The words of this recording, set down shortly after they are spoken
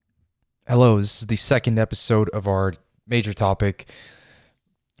Hello, this is the second episode of our major topic,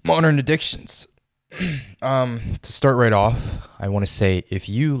 modern addictions. To start right off, I want to say if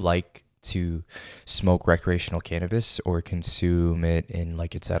you like to smoke recreational cannabis or consume it in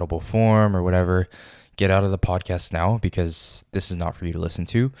like its edible form or whatever, get out of the podcast now because this is not for you to listen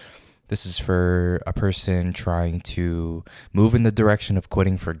to. This is for a person trying to move in the direction of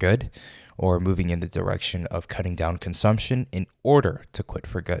quitting for good or moving in the direction of cutting down consumption in order to quit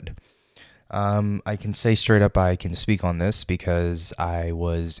for good. I can say straight up I can speak on this because I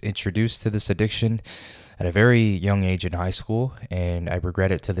was introduced to this addiction at a very young age in high school, and I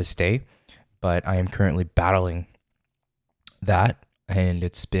regret it to this day. But I am currently battling that, and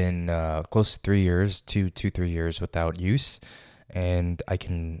it's been close to 3 years, 3 years without use, and I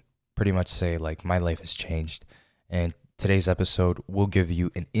can pretty much say like my life has changed. And today's episode will give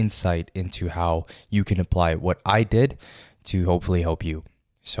you an insight into how you can apply what I did to hopefully help you.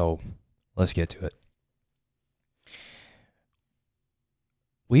 So let's get to it.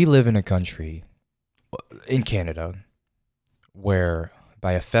 We live in a country, in Canada, where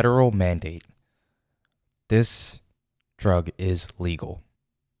by a federal mandate, this drug is legal.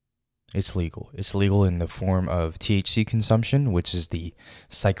 It's legal. It's legal in the form of THC consumption, which is the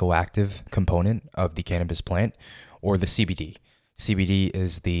psychoactive component of the cannabis plant, or the CBD. CBD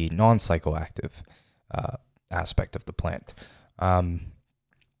is the non-psychoactive aspect of the plant.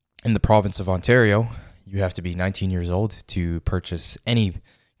 In the province of Ontario, you have to be 19 years old to purchase any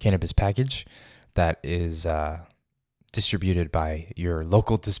cannabis package that is distributed by your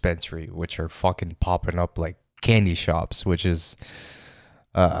local dispensary, which are fucking popping up like candy shops, which is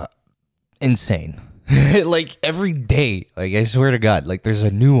insane. Like every day, like I swear to God, like there's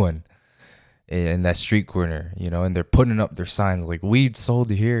a new one in that street corner, and they're putting up their signs like weed sold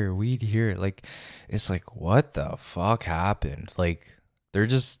here, weed here. Like, it's like, what the fuck happened? Like, they're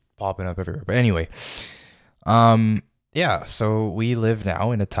just popping up everywhere. But anyway, yeah, so we live now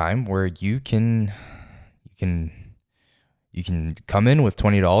in a time where you can come in with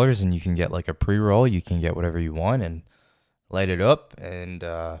 $20 and you can get like a pre-roll, you can get whatever you want and light it up and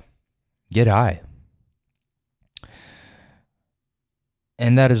get high.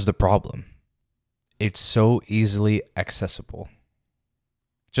 And that is the problem. It's so easily accessible.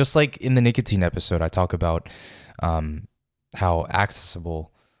 Just like in the nicotine episode, I talk about how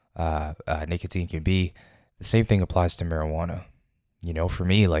accessible nicotine can be. The same thing applies to marijuana. For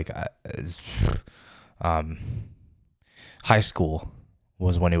me, like high school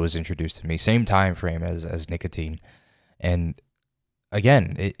was when it was introduced to me. Same time frame as nicotine. And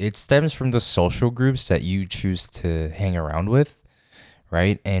again, it stems from the social groups that you choose to hang around with,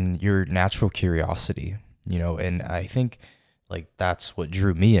 right? And your natural curiosity, and I think like that's what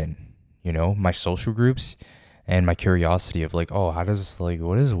drew me in, my social groups and my curiosity of like, oh,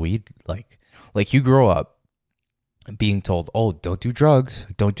 what is weed like? Like you grow up being told, oh, don't do drugs,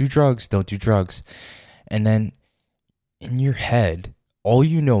 don't do drugs, don't do drugs. And then in your head, all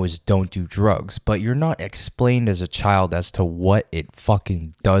you know is don't do drugs, but you're not explained as a child as to what it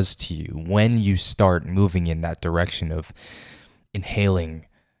fucking does to you when you start moving in that direction of inhaling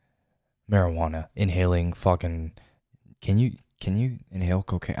marijuana, inhaling fucking, can you inhale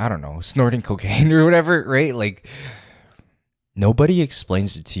cocaine? I don't know, snorting cocaine or whatever, right? Like nobody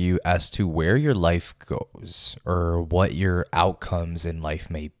explains it to you as to where your life goes or what your outcomes in life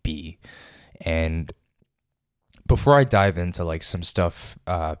may be. And before I dive into like some stuff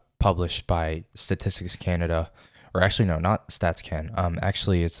published by Statistics Canada, or actually no, not StatsCan.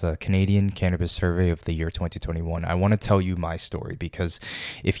 Actually, it's a Canadian Cannabis Survey of the year 2021. I want to tell you my story because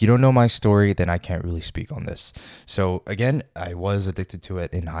if you don't know my story, then I can't really speak on this. So again, I was addicted to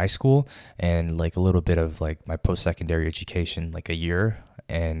it in high school and like a little bit of like my post-secondary education, like a year,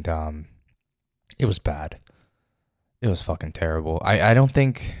 and it was bad. It was fucking terrible. I don't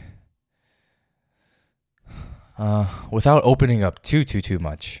think. Without opening up too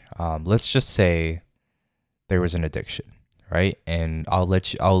much, let's just say there was an addiction, right? And I'll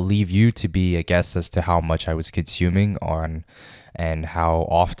leave you to be a guess as to how much I was consuming on and how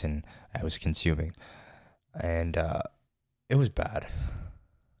often I was consuming. And it was bad.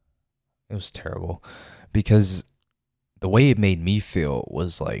 It was terrible because the way it made me feel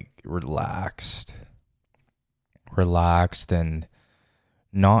was like relaxed and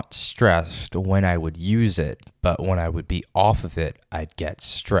not stressed when I would use it, but when I would be off of it, I'd get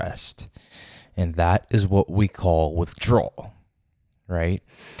stressed. And that is what we call withdrawal, right?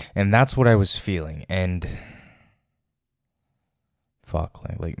 And that's what I was feeling. And fuck,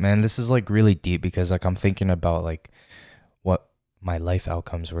 like man, this is like really deep because like I'm thinking about like what my life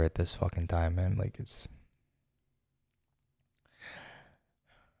outcomes were at this fucking time, man. Like it's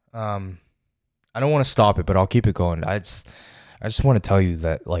I don't want to stop it, but I'll keep it going. I just want to tell you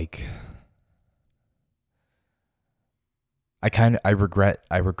that like I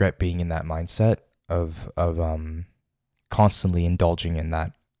regret being in that mindset of constantly indulging in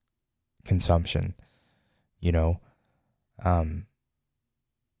that consumption, you know. Um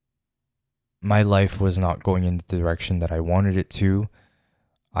my life was not going in the direction that I wanted it to.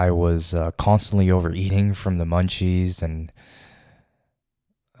 I was constantly overeating from the munchies, and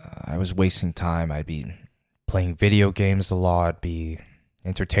I was wasting time. I'd be playing video games a lot, be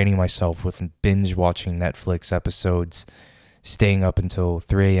entertaining myself with binge watching Netflix episodes, staying up until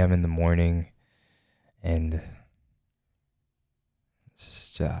 3 a.m. in the morning, and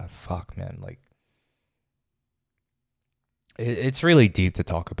it's just, fuck, man. Like, it's really deep to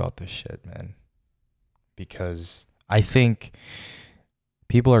talk about this shit, man, because I think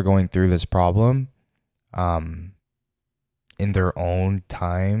people are going through this problem um in their own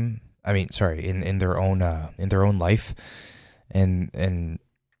time. I mean, sorry, in their own life. And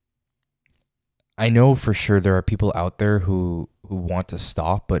I know for sure there are people out there who want to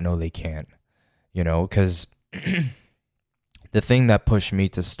stop but no they can't. You know, cuz the thing that pushed me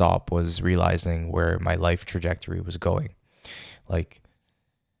to stop was realizing where my life trajectory was going. Like,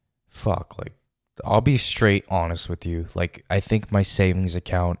 fuck, like, I'll be straight honest with you. Like, I think my savings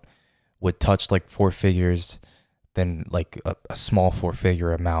account would touch like four figures, then like a small four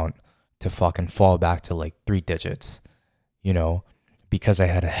figure amount to fucking fall back to like three digits, you know, because I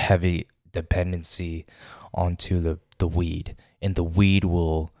had a heavy dependency onto the weed, and the weed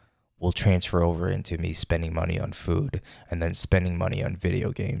will transfer over into me spending money on food, and then spending money on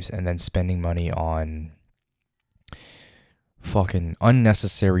video games, and then spending money on fucking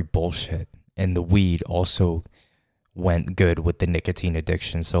unnecessary bullshit. And the weed also went good with the nicotine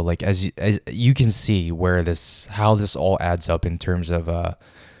addiction. So like as you can see where this how this all adds up in terms of a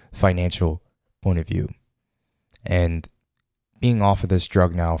financial point of view. And being off of this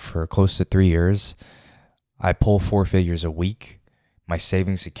drug now for close to 3 years, I pull four figures a week. My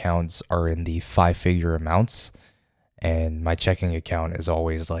savings accounts are in the five-figure amounts, and my checking account is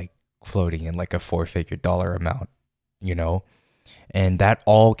always like floating in like a four-figure dollar amount, you know? And that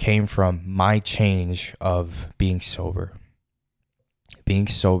all came from my change of being sober. Being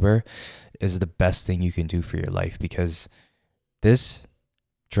sober is the best thing you can do for your life, because this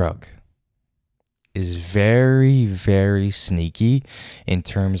drug is very, very sneaky in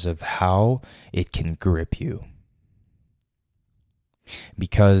terms of how it can grip you.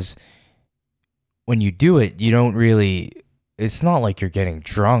 Because when you do it, you don't really, it's not like you're getting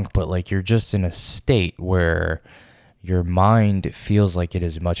drunk, but like you're just in a state where your mind feels like it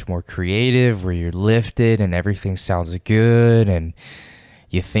is much more creative, where you're lifted and everything sounds good and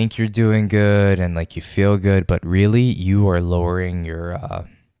you think you're doing good and like you feel good, but really you are lowering your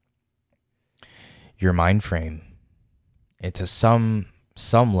mind frame into some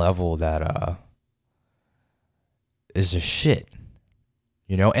level that is a shit,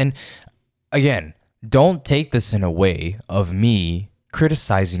 you know? And again, don't take this in a way of me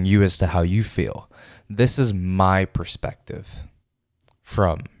criticizing you as to how you feel. This is my perspective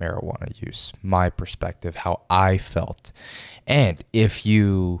from marijuana use, my perspective, how I felt. And if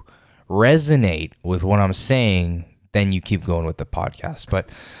you resonate with what I'm saying, then you keep going with the podcast. But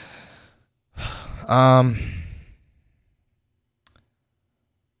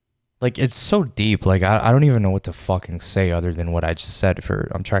like, it's so deep. Like, I don't even know what to fucking say other than what I just said.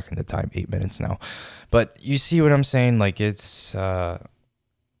 I'm tracking the time, 8 minutes now. But you see what I'm saying? Like, it's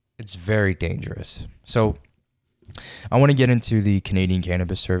very dangerous. So I want to get into the Canadian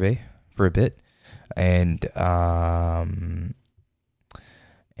Cannabis Survey for a bit, and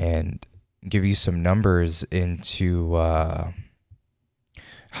give you some numbers into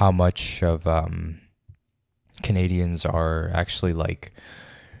how much of Canadians are actually like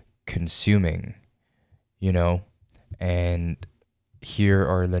consuming, you know. And here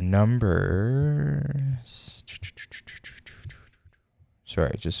are the numbers.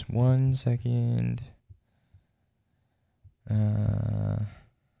 Sorry, just 1 second. The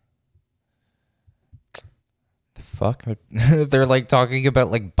fuck? They're like talking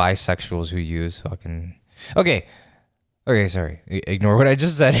about like bisexuals who use fucking. Okay, sorry. Ignore what I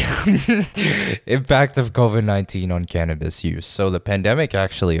just said. Impact of COVID-19 on cannabis use. So the pandemic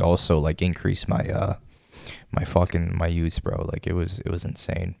actually also like increased my my use, bro. Like it was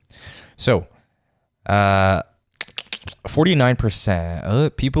insane. So 49%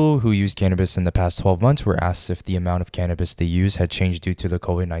 of people who used cannabis in the past 12 months were asked if the amount of cannabis they use had changed due to the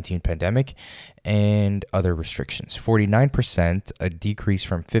COVID-19 pandemic and other restrictions. 49%, a decrease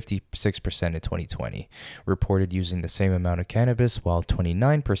from 56% in 2020, reported using the same amount of cannabis, while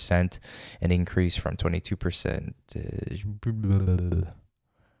 29%, an increase from 22%.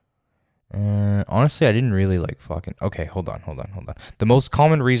 Honestly, I didn't really like fucking. Okay, hold on. The most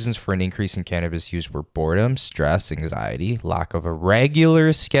common reasons for an increase in cannabis use were boredom, stress, anxiety, lack of a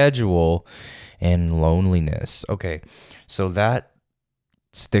regular schedule, and loneliness. Okay, so that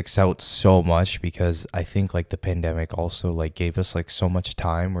sticks out so much because I think like the pandemic also like gave us like so much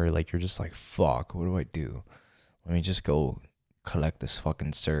time where like you're just like, fuck, what do I do? Let me just go collect this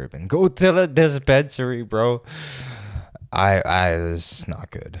fucking syrup and go to the dispensary, bro. This is not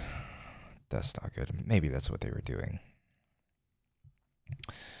good. That's not good. Maybe that's what they were doing.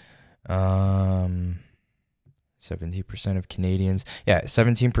 17% of Canadians. Yeah,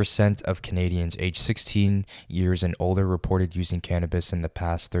 17% of Canadians aged 16 years and older reported using cannabis in the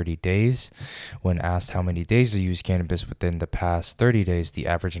past 30 days. When asked how many days they used cannabis within the past 30 days, the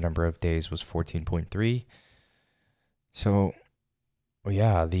average number of days was 14.3. So, well,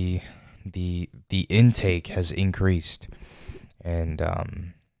 yeah, the intake has increased. And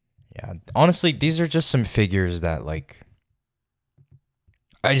yeah, honestly, these are just some figures that like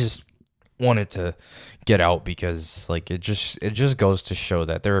I just wanted to get out because like it just goes to show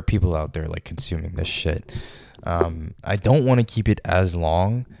that there are people out there like consuming this shit. I don't want to keep it as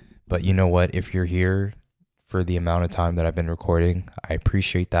long, but you know what? If you're here for the amount of time that I've been recording, I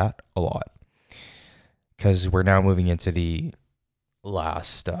appreciate that a lot. Because we're now moving into the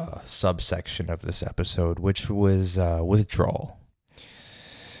last subsection of this episode, which was withdrawal.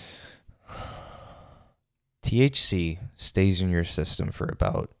 THC stays in your system for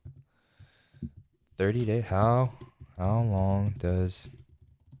about 30 days. How long does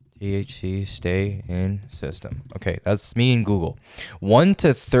THC stay in system? Okay, that's me and Google. 1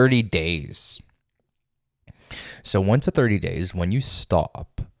 to 30 days. So 1 to 30 days, when you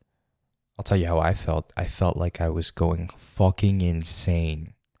stop, I'll tell you how I felt. I felt like I was going fucking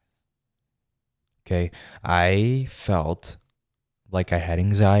insane. Okay, I felt like I had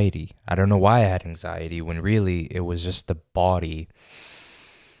anxiety. I don't know why I had anxiety when really it was just the body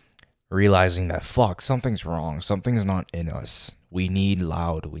realizing that fuck, something's wrong. Something's not in us. We need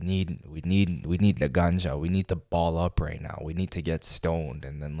loud. We need the ganja. We need to ball up right now. We need to get stoned.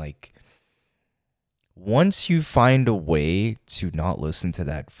 And then like once you find a way to not listen to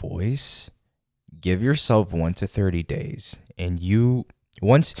that voice, give yourself 1 to 30 days. And you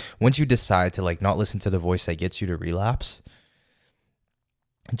once you decide to like not listen to the voice that gets you to relapse,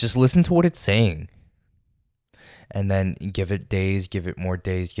 just listen to what it's saying. And then give it days, give it more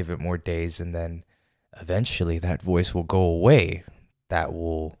days, give it more days, and then eventually that voice will go away. That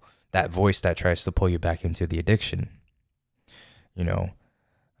voice that tries to pull you back into the addiction. You know,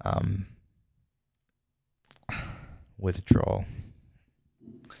 withdrawal.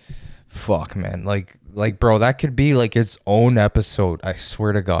 Fuck, man. Like bro, that could be like its own episode. I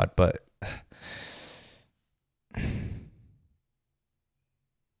swear to God, but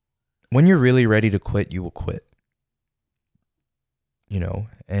when you're really ready to quit, you will quit. You know,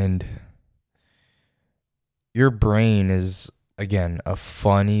 and your brain is, again, a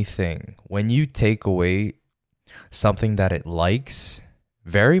funny thing. When you take away something that it likes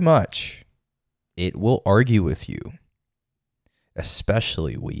very much, it will argue with you,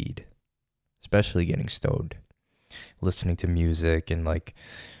 especially weed, especially getting stoned, listening to music and like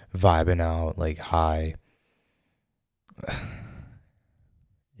vibing out, like high.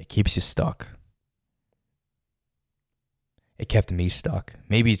 It keeps you stuck. It kept me stuck.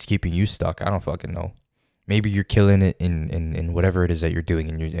 Maybe it's keeping you stuck. I don't fucking know. Maybe you're killing it in whatever it is that you're doing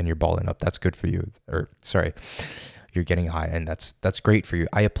and you're balling up. That's good for you. Or sorry, you're getting high and that's great for you.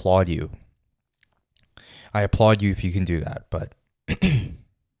 I applaud you. I applaud you if you can do that. But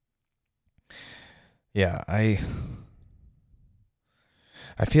yeah, I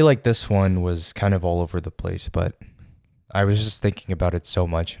feel like this one was kind of all over the place, but I was just thinking about it so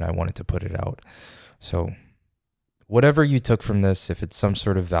much and I wanted to put it out. So whatever you took from this, if it's some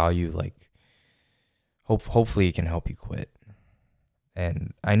sort of value, like hopefully it can help you quit.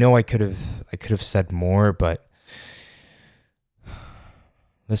 And I know I could have said more, but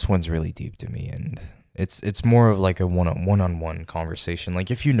this one's really deep to me, and it's more of like a one-on-one conversation.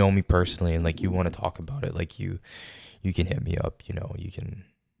 Like if you know me personally and like you want to talk about it, like you can hit me up, you know,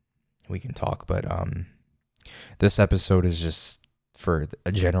 we can talk. But this episode is just for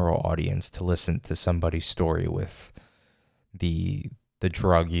a general audience to listen to somebody's story with the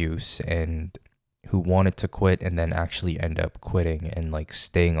drug use and who wanted to quit and then actually end up quitting and like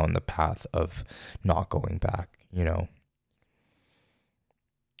staying on the path of not going back, you know.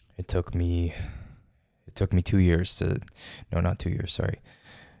 It took me it took me 2 years to no, not 2 years, sorry.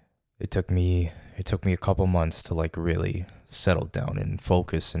 It took me a couple months to like really settle down and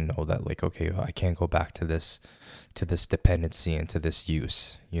focus and know that like okay, I can't go back to this dependency and to this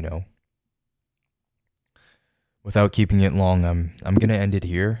use, you know. Without keeping it long, I'm going to end it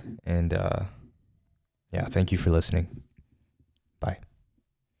here and yeah, thank you for listening.